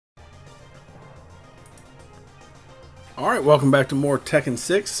Alright, welcome back to more Tekken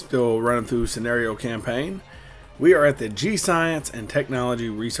 6, still running through Scenario Campaign. We are at the G-Science and Technology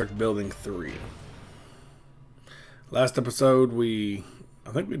Research Building 3. Last episode,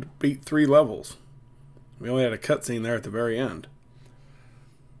 I think we beat 3 levels. We only had a cutscene there at the very end,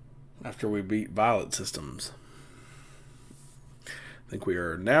 after we beat Violet Systems. I think we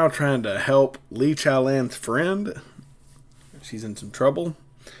are now trying to help Lee Chaolan's friend. She's in some trouble,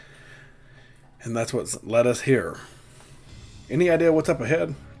 and that's what's led us here. Any idea what's up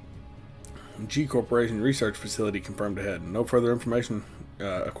ahead? G Corporation Research Facility confirmed ahead. No further information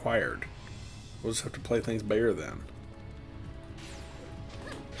acquired. We'll just have to play things by ear then.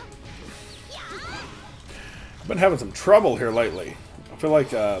 I've been having some trouble here lately. I feel like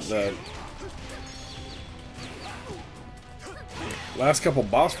the last couple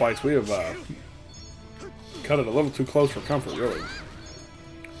boss fights we have cut it a little too close for comfort, really.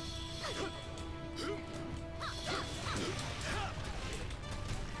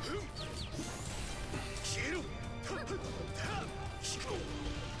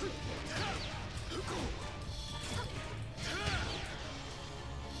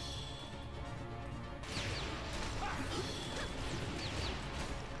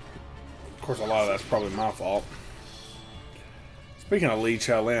 Of course, a lot of that's probably my fault. Speaking of Lee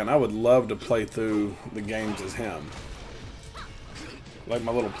Chaolan, I would love to play through the games as him. Like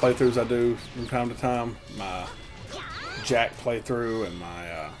my little playthroughs I do from time to time. My Jack playthrough and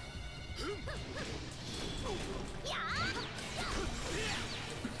my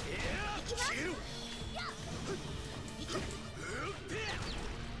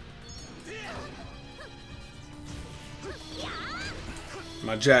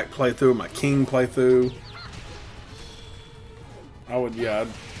Jack playthrough, my King playthrough. I would, yeah.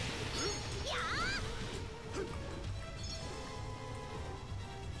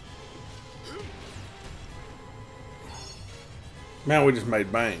 Man, we just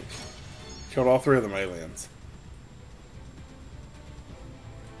made bank. Killed all 3 of them aliens.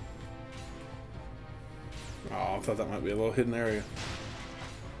 Oh, I thought that might be a little hidden area.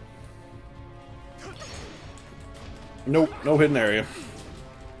 Nope, no hidden area.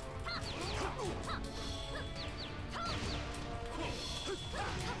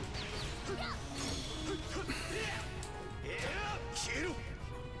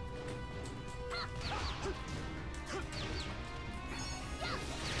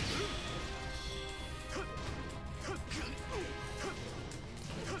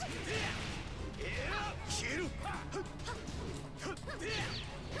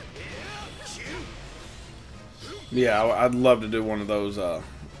 Yeah, I'd love to do one of those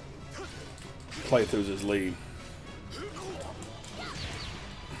playthroughs as Lee.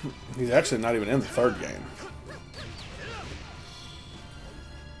 He's actually not even in the 3rd game.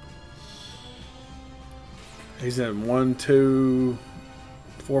 He's in 1, 2,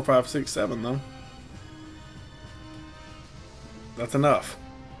 4, 5, 6, 7 though. That's enough.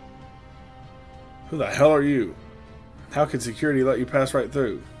 Who the hell are you? How can security let you pass right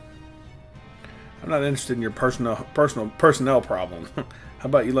through? I'm not interested in your personnel problem. How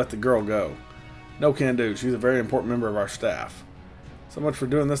about you let the girl go? No can do. She's a very important member of our staff. So much for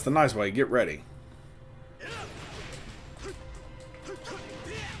doing this the nice way. Get ready.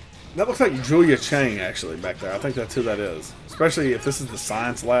 That looks like Julia Chang, actually, back there. I think that's who that is. Especially if this is the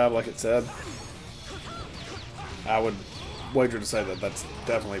science lab, like it said. I would wager to say that that's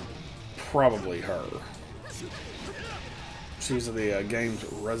definitely probably her. She's the game's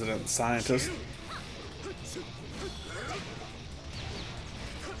resident scientist.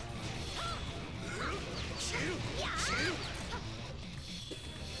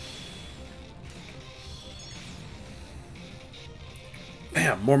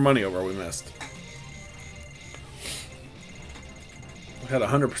 Damn, more money over we missed. We had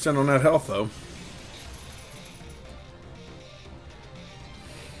 100% on that health, though.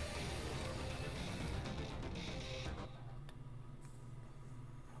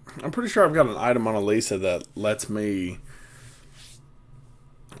 I'm pretty sure I've got an item on Elisa that lets me...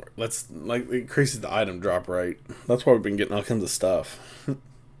 like, it increases the item drop rate. That's why we've been getting all kinds of stuff.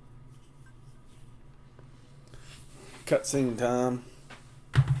 Cutscene time.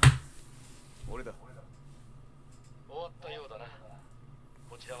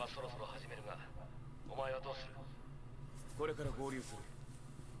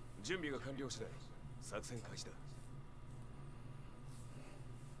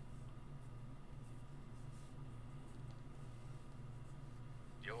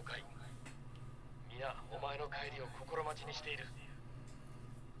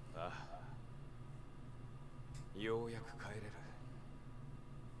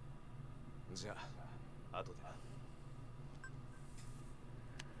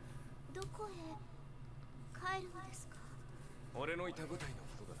 どこへ帰るのですか？俺のいた舞台の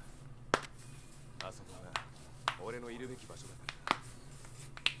ことだ。あそこが俺のいるべき場所だから。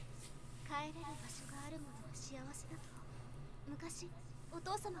帰れる場所があるものは幸せだと昔お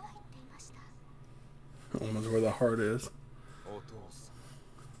父様が言っていました。Home is where the heart is. お父さ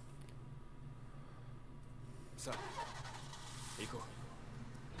ん。さあ、行こう。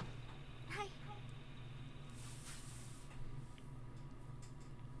はい。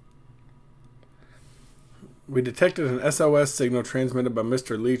We detected an SOS signal transmitted by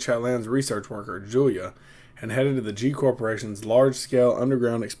Mr. Lee Chaolan's research worker, Julia, and headed to the G Corporation's large-scale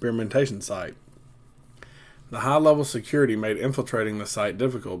underground experimentation site. The high-level security made infiltrating the site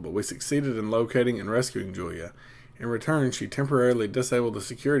difficult, but we succeeded in locating and rescuing Julia. In return, she temporarily disabled the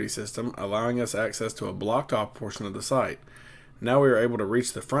security system, allowing us access to a blocked-off portion of the site. Now we are able to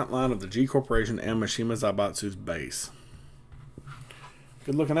reach the front line of the G Corporation and Mishima Zaibatsu's base.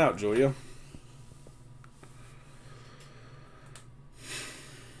 Good looking out, Julia.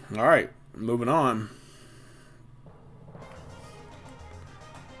 Alright, moving on.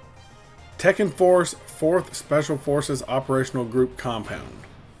 Tekken Force 4th Special Forces Operational Group Compound.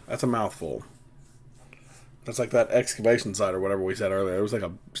 That's a mouthful. That's like that excavation site or whatever we said earlier. It was like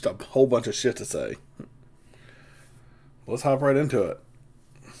just a whole bunch of shit to say. Let's hop right into it.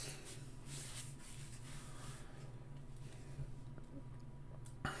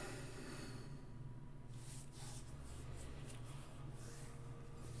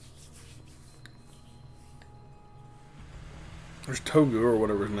 There's Togu or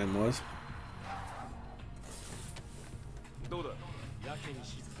whatever his name was. どうだ。やけに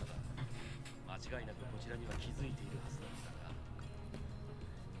静かだ。間違いなくこちらには気づいているはずなんだが。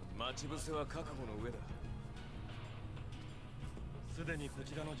待ち伏せは覚悟の上だ。すでにこ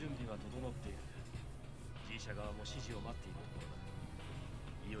ちらの準備は整っている。G 社側も指示を待っているところだ。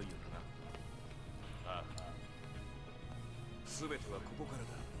いよいよだな。ああ。すべてはここから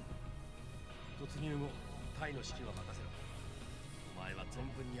だ。突入後、タイの指揮は任せろ。お前は存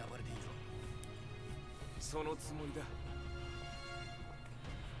分に暴れていいぞ。そのつもりだ。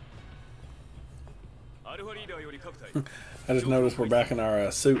アルファリーダーより各隊。I just noticed we're back in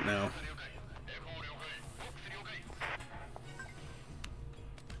our suit now.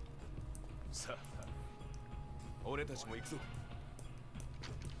 さあ、俺たちも行くぞ。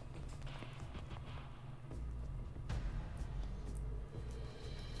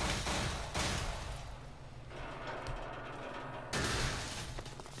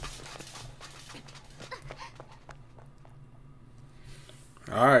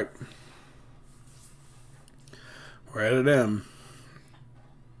Alright. We're headed in.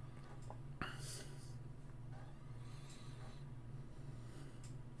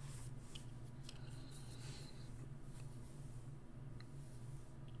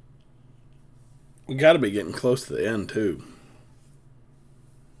 We gotta be getting close to the end, too.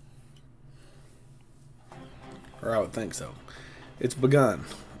 Or I would think so. It's begun.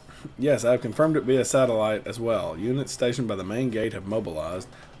 Yes, I have confirmed it via satellite as well. Units stationed by the main gate have mobilized,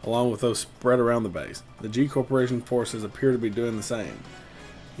 along with those spread around the base. The G Corporation forces appear to be doing the same.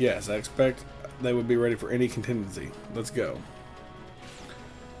 Yes, I expect they would be ready for any contingency. Let's go.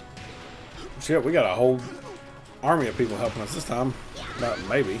 Shit, we got a whole army of people helping us this time.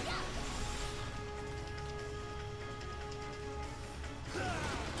 Maybe.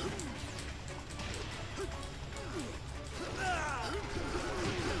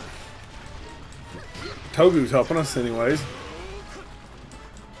 Togu's helping us anyways.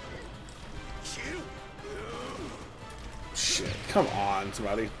 Shit, come on,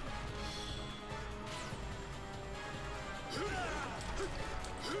 somebody.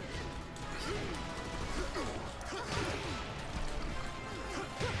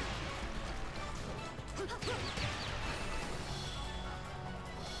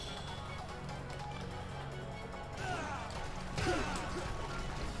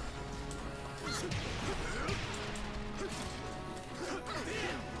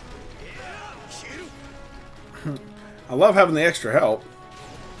 I love having the extra help.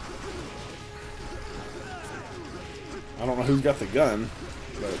 I don't know who's got the gun,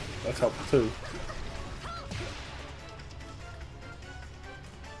 but that's helpful too.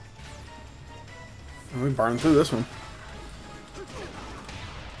 We burned through this one.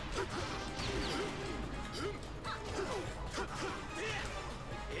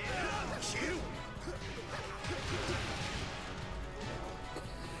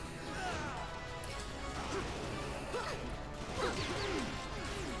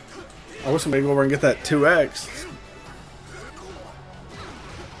 I wish somebody would go over and get that 2X.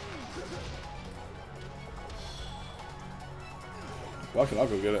 Fuck it, I'll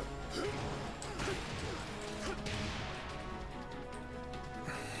go get it.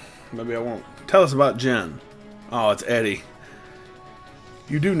 Maybe I won't. Tell us about Jen. Oh, it's Eddie.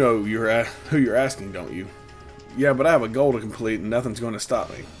 You do know who you're asking, don't you? Yeah, but I have a goal to complete and nothing's going to stop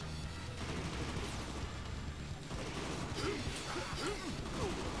me.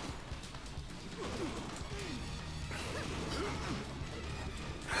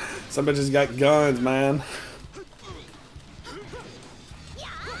 Some bitches got guns, man.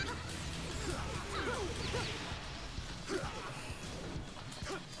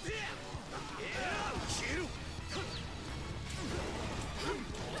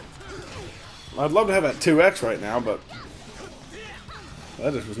 I'd love to have that 2X right now, but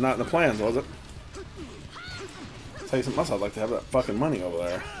that just was not in the plans, was it? I'll tell you something else, I'd like to have that fucking money over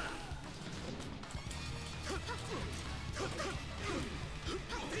there.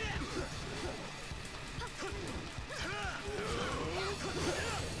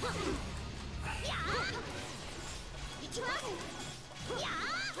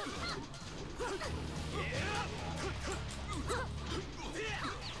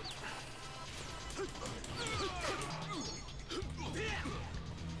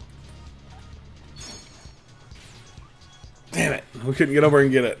 Damn it. We couldn't get over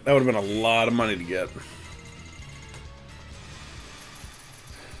and get it. That would have been a lot of money to get.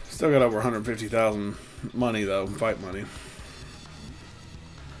 Still got over 150,000 money though, fight money.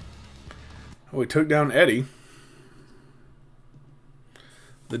 We took down Eddie.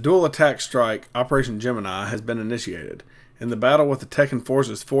 The dual attack strike, Operation Gemini, has been initiated. In the battle with the Tekken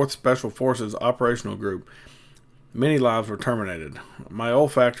Forces 4th Special Forces Operational Group, many lives were terminated. My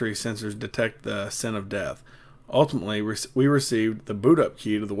olfactory sensors detect the scent of death. Ultimately, we received the boot-up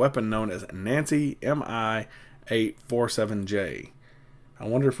key to the weapon known as Nancy MI-847J. I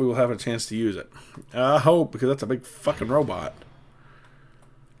wonder if we will have a chance to use it. I hope, because that's a big fucking robot.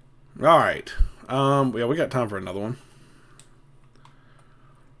 Alright. Yeah, we got time for another one.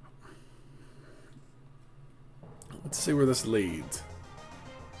 Let's see where this leads.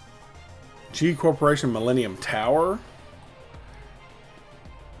 G Corporation Millennium Tower.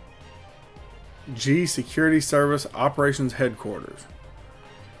 G Security Service Operations Headquarters.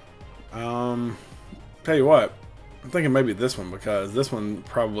 Tell you what, I'm thinking maybe this one, because this one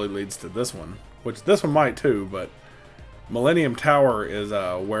probably leads to this one, which this one might too, but Millennium Tower is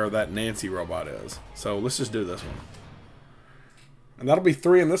where that Nancy robot is. So let's just do this one. And that'll be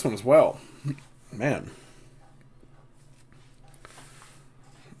 3 in this one as well. Man.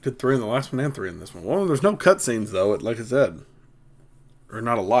 Did 3 in the last one and 3 in this one. Well, there's no cutscenes though, like I said. Or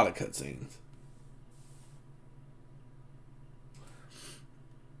not a lot of cutscenes.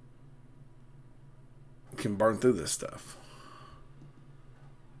 Can burn through this stuff.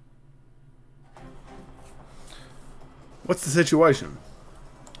 What's the situation?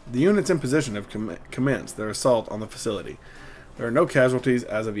 The units in position have commenced their assault on the facility. There are no casualties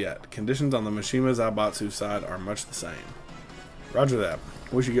as of yet. Conditions on the Mishima Zaibatsu side are much the same. Roger that.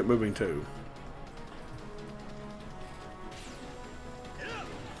 We should get moving too.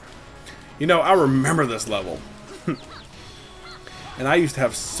 You know, I remember this level. And I used to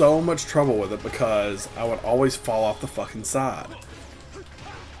have so much trouble with it because I would always fall off the fucking side.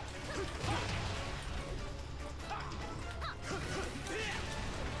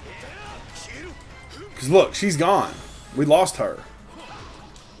 Because look, she's gone. We lost her.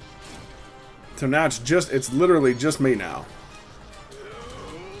 So now it's literally just me now.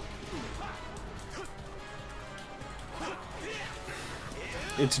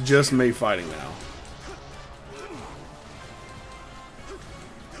 It's just me fighting now.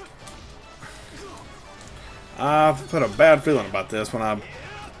 I've put a bad feeling about this when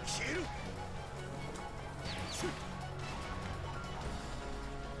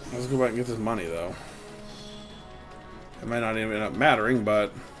let's go back and get this money though. It may not even end up mattering,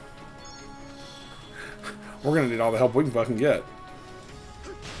 but we're gonna need all the help we can fucking get.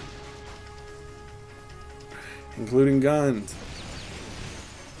 Including guns.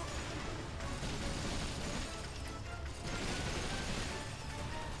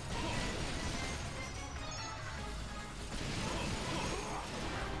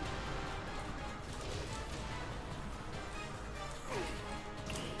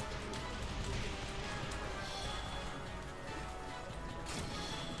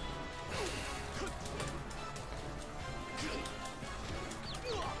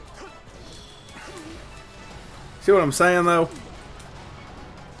 See what I'm saying, though?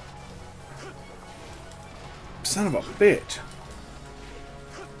 Son of a bitch.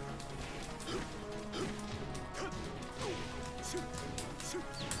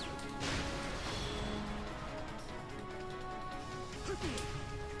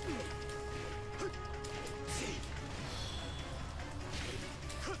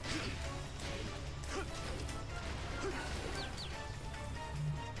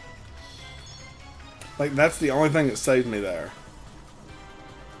 Like, that's the only thing that saved me there.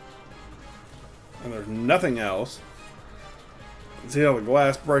 And there's nothing else. See how the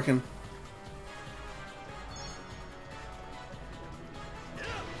glass breaking?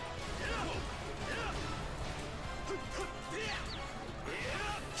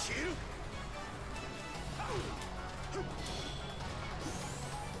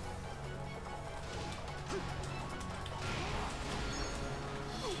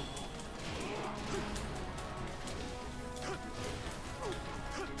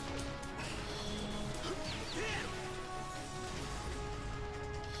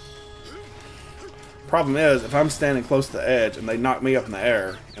 Problem is, if I'm standing close to the edge and they knock me up in the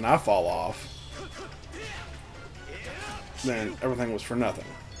air and I fall off, then everything was for nothing.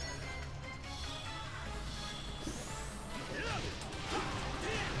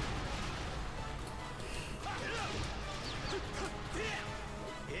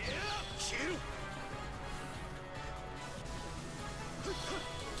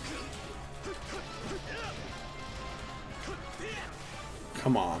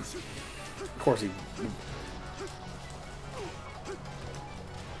 Come on. Of course he...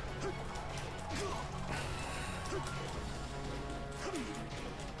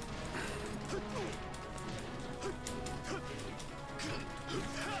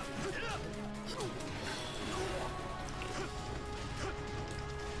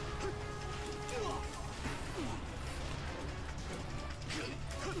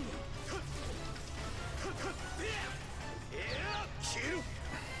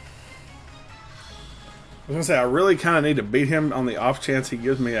 I was gonna say, I really kind of need to beat him on the off chance he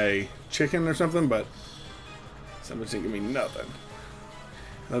gives me a chicken or something, but somebody didn't give me nothing.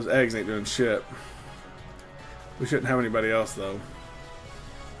 Those eggs ain't doing shit. We shouldn't have anybody else, though.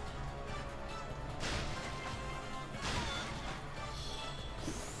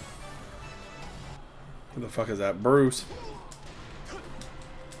 Who the fuck is that? Bruce.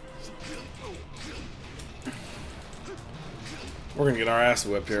 We're gonna get our ass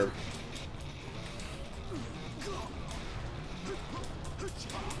whipped here.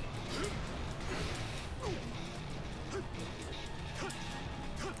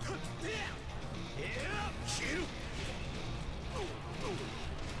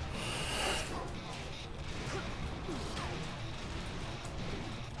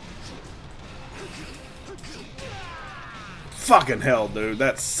 Fucking hell, dude.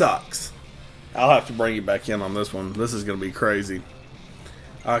 That sucks. I'll have to bring you back in on this one. This is going to be crazy.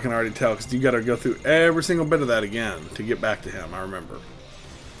 I can already tell, because you got to go through every single bit of that again to get back to him, I remember.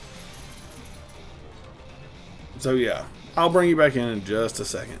 So yeah, I'll bring you back in just a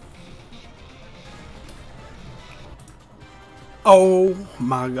second. Oh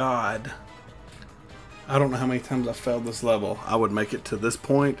my god. I don't know how many times I failed this level. I would make it to this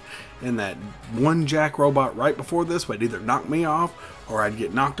point, and that one Jack robot right before this would either knock me off, or I'd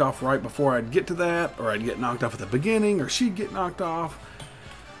get knocked off right before I'd get to that, or I'd get knocked off at the beginning, or she'd get knocked off.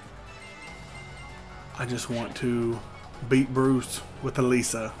 I just want to beat Bruce with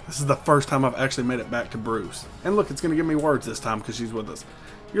Elisa. This is the first time I've actually made it back to Bruce. And look, it's going to give me words this time because she's with us.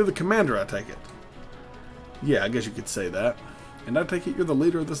 You're the commander, I take it. Yeah, I guess you could say that. And I take it you're the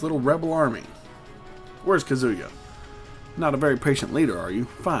leader of this little rebel army. Where's Kazuya? Not a very patient leader, are you?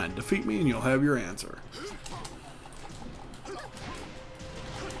 Fine, defeat me and you'll have your answer.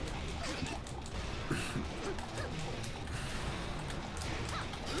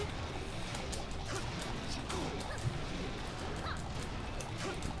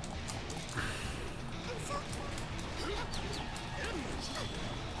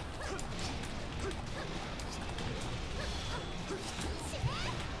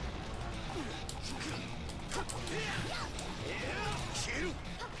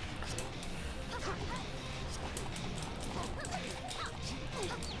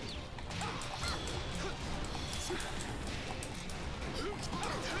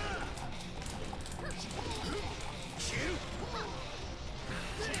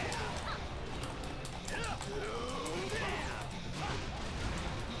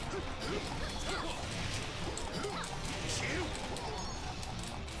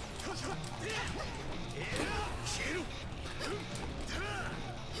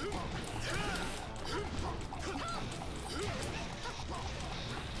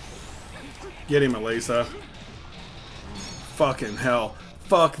 Get him, Elisa. Fucking hell.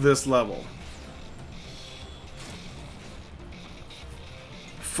 Fuck this level.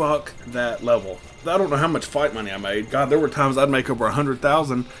 Fuck that level. I don't know how much fight money I made. God, there were times I'd make over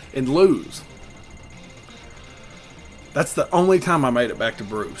 100,000 and lose. That's the only time I made it back to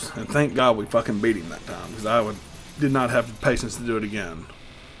Bruce. And thank God we fucking beat him that time, because did not have the patience to do it again.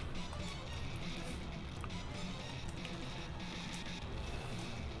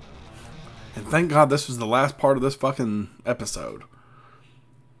 Thank God this was the last part of this fucking episode.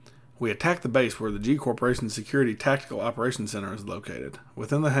 We attacked the base where the G Corporation Security Tactical Operations Center is located.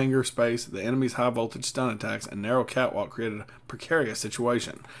 Within the hangar space, the enemy's high-voltage stun attacks and narrow catwalk created a precarious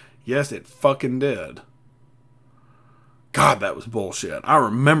situation. Yes, it fucking did. God, that was bullshit. I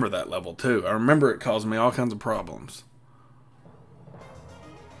remember that level, too. I remember it causing me all kinds of problems.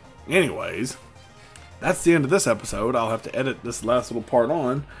 Anyways, that's the end of this episode. I'll have to edit this last little part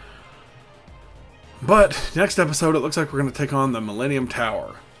on. But, next episode, it looks like we're going to take on the Millennium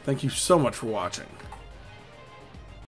Tower. Thank you so much for watching.